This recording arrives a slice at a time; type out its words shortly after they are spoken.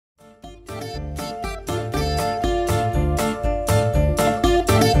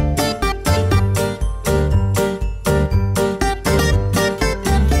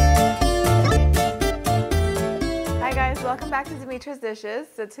Dimitra's Dishes.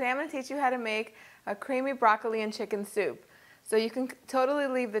 So today I'm going to teach you how to make a creamy broccoli and chicken soup. So you can totally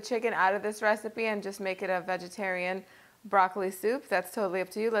leave the chicken out of this recipe and just make it a vegetarian broccoli soup. That's totally up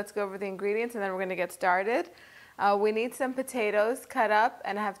to you. Let's go over the ingredients and then we're going to get started. We need some potatoes cut up,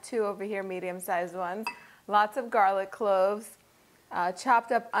 and I have 2 over here, medium-sized ones. Lots of garlic cloves,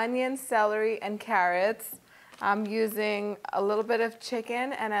 chopped up onions, celery, and carrots. I'm using a little bit of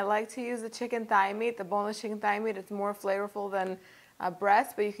chicken, and I like to use the chicken thigh meat, the boneless chicken thigh meat. It's more flavorful than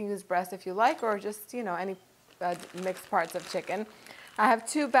breast, but you can use breast if you like, or just, you know, any mixed parts of chicken. I have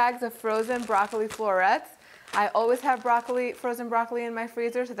 2 bags of frozen broccoli florets. I always have frozen broccoli in my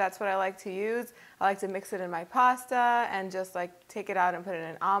freezer, so that's what I like to use. I like to mix it in my pasta and just like take it out and put it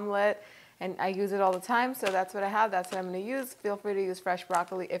in an omelet. And I use it all the time, so that's what I have. That's what I'm going to use. Feel free to use fresh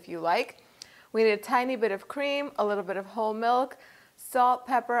broccoli if you like. We need a tiny bit of cream, a little bit of whole milk, salt,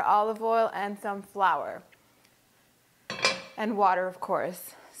 pepper, olive oil, and some flour. And water, of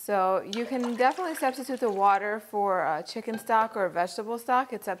course. So you can definitely substitute the water for chicken stock or vegetable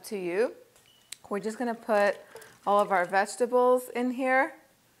stock. It's up to you. We're just going to put all of our vegetables in here.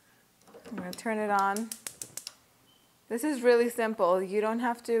 I'm going to turn it on. This is really simple. You don't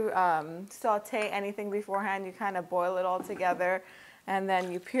have to saute anything beforehand. You kind of boil it all together, and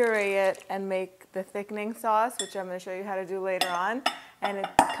then you puree it and make the thickening sauce, which I'm going to show you how to do later on. And it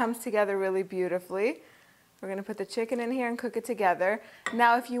comes together really beautifully. We're going to put the chicken in here and cook it together.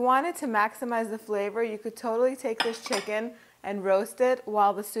 Now, if you wanted to maximize the flavor, you could totally take this chicken and roast it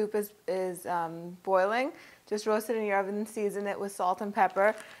while the soup is boiling. Just roast it in your oven and season it with salt and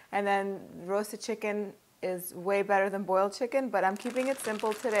pepper. And then roasted chicken is way better than boiled chicken, but I'm keeping it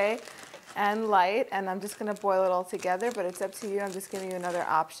simple today and light, and I'm just going to boil it all together, but it's up to you. I'm just giving you another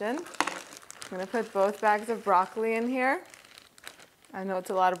option. I'm going to put both bags of broccoli in here. I know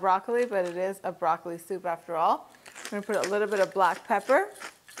it's a lot of broccoli, but it is a broccoli soup after all. I'm going to put a little bit of black pepper.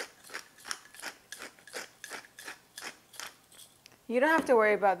 You don't have to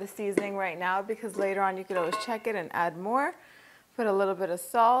worry about the seasoning right now because later on you could always check it and add more. Put a little bit of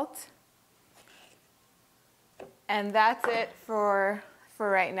salt. And that's it for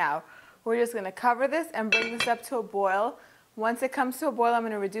right now. We're just going to cover this and bring this up to a boil. Once it comes to a boil, I'm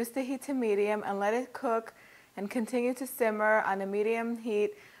going to reduce the heat to medium and let it cook and continue to simmer on a medium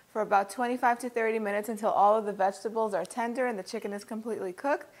heat for about 25 to 30 minutes until all of the vegetables are tender and the chicken is completely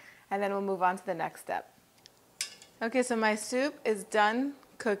cooked, and then we'll move on to the next step. Okay, so my soup is done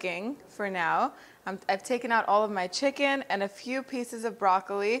cooking for now. I've taken out all of my chicken and a few pieces of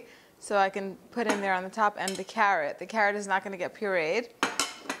broccoli so I can put in there on the top, and the carrot. The carrot is not going to get pureed.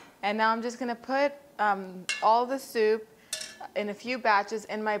 And now I'm just going to put all the soup in a few batches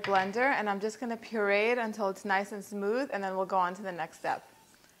in my blender, and I'm just going to puree it until it's nice and smooth, and then we'll go on to the next step.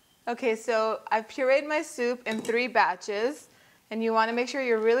 Okay, so I've pureed my soup in 3 batches, and you want to make sure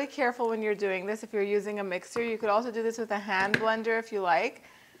you're really careful when you're doing this. If you're using a mixer, you could also do this with a hand blender if you like,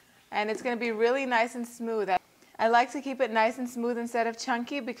 and it's going to be really nice and smooth. I like to keep it nice and smooth instead of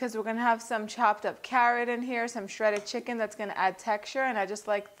chunky because we're going to have some chopped up carrot in here, some shredded chicken that's going to add texture, and I just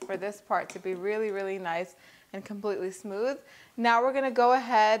like for this part to be really, really nice and completely smooth. Now we're going to go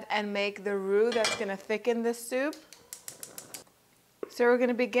ahead and make the roux that's going to thicken this soup. So we're going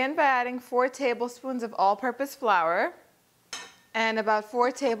to begin by adding 4 tablespoons of all-purpose flour and about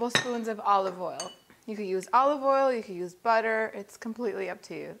 4 tablespoons of olive oil. You could use olive oil, you could use butter, it's completely up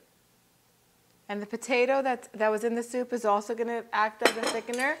to you. And the potato that was in the soup is also going to act as a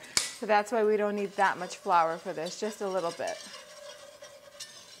thickener, so that's why we don't need that much flour for this, just a little bit.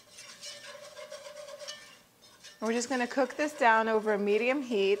 We're just going to cook this down over a medium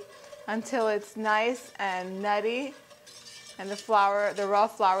heat until it's nice and nutty and the raw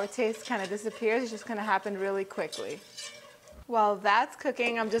flour taste kind of disappears. It's just going to happen really quickly. While that's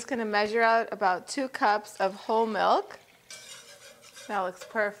cooking, I'm just going to measure out about 2 cups of whole milk. That looks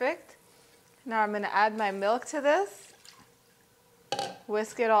perfect. Now I'm going to add my milk to this,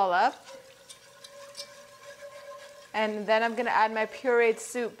 whisk it all up, and then I'm going to add my pureed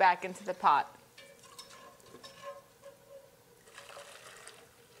soup back into the pot.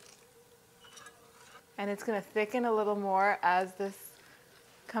 And it's going to thicken a little more as this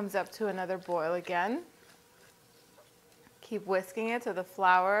comes up to another boil again. Keep whisking it so the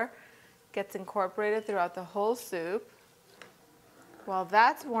flour gets incorporated throughout the whole soup. While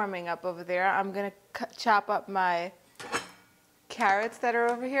that's warming up over there, I'm going to chop up my carrots that are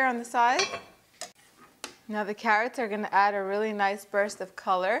over here on the side. Now the carrots are going to add a really nice burst of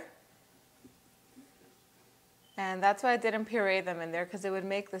color. And that's why I didn't puree them in there, because it would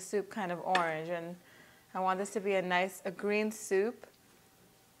make the soup kind of orange. And I want this to be a green soup,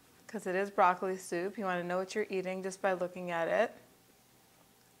 because it is broccoli soup. You want to know what you're eating just by looking at it.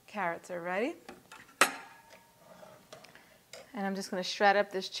 Carrots are ready. And I'm just going to shred up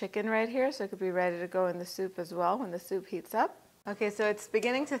this chicken right here so it could be ready to go in the soup as well when the soup heats up. Okay, so it's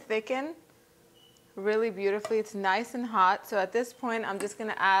beginning to thicken really beautifully. It's nice and hot. So at this point, I'm just going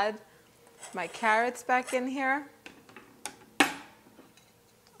to add my carrots back in here.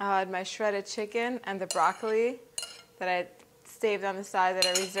 I'll add my shredded chicken and the broccoli that I saved on the side that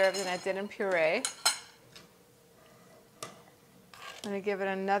I reserved and I didn't puree. I'm going to give it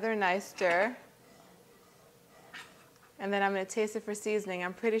another nice stir. And then I'm going to taste it for seasoning.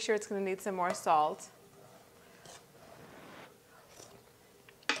 I'm pretty sure it's going to need some more salt.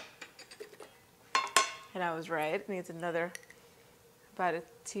 And I was right. It needs about a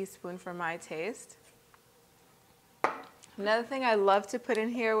teaspoon for my taste. Another thing I love to put in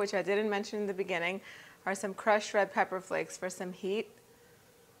here, which I didn't mention in the beginning, are some crushed red pepper flakes for some heat.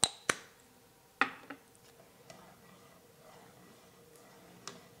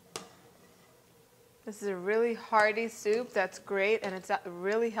 This is a really hearty soup that's great, and it's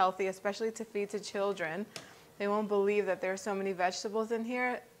really healthy, especially to feed to children. They won't believe that there are so many vegetables in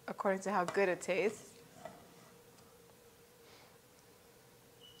here, according to how good it tastes.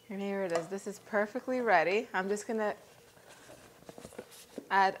 And here it is. This is perfectly ready. I'm just going to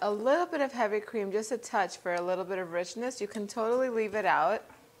add a little bit of heavy cream, just a touch for a little bit of richness. You can totally leave it out.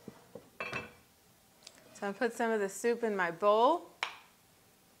 So I'm going to put some of the soup in my bowl.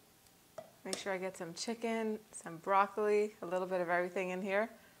 Make sure I get some chicken, some broccoli, a little bit of everything in here.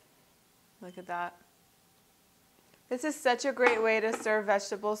 Look at that. This is such a great way to serve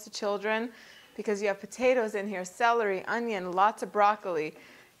vegetables to children because you have potatoes in here, celery, onion, lots of broccoli.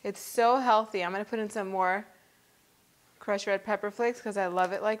 It's so healthy. I'm going to put in some more crushed red pepper flakes because I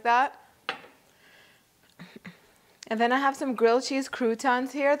love it like that. And then I have some grilled cheese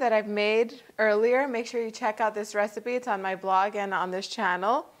croutons here that I've made earlier. Make sure you check out this recipe. It's on my blog and on this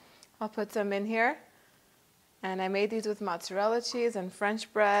channel. I'll put some in here. And I made these with mozzarella cheese and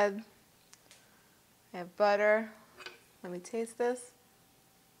French bread. I have butter. Let me taste this.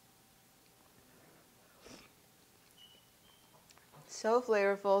 So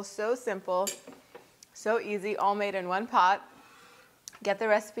flavorful, so simple, so easy, all made in one pot. Get the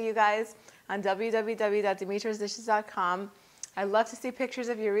recipe, you guys, on www.dimitrasdishes.com. I love to see pictures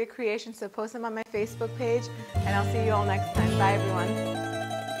of your recreations, so post them on my Facebook page, and I'll see you all next time. Bye, everyone.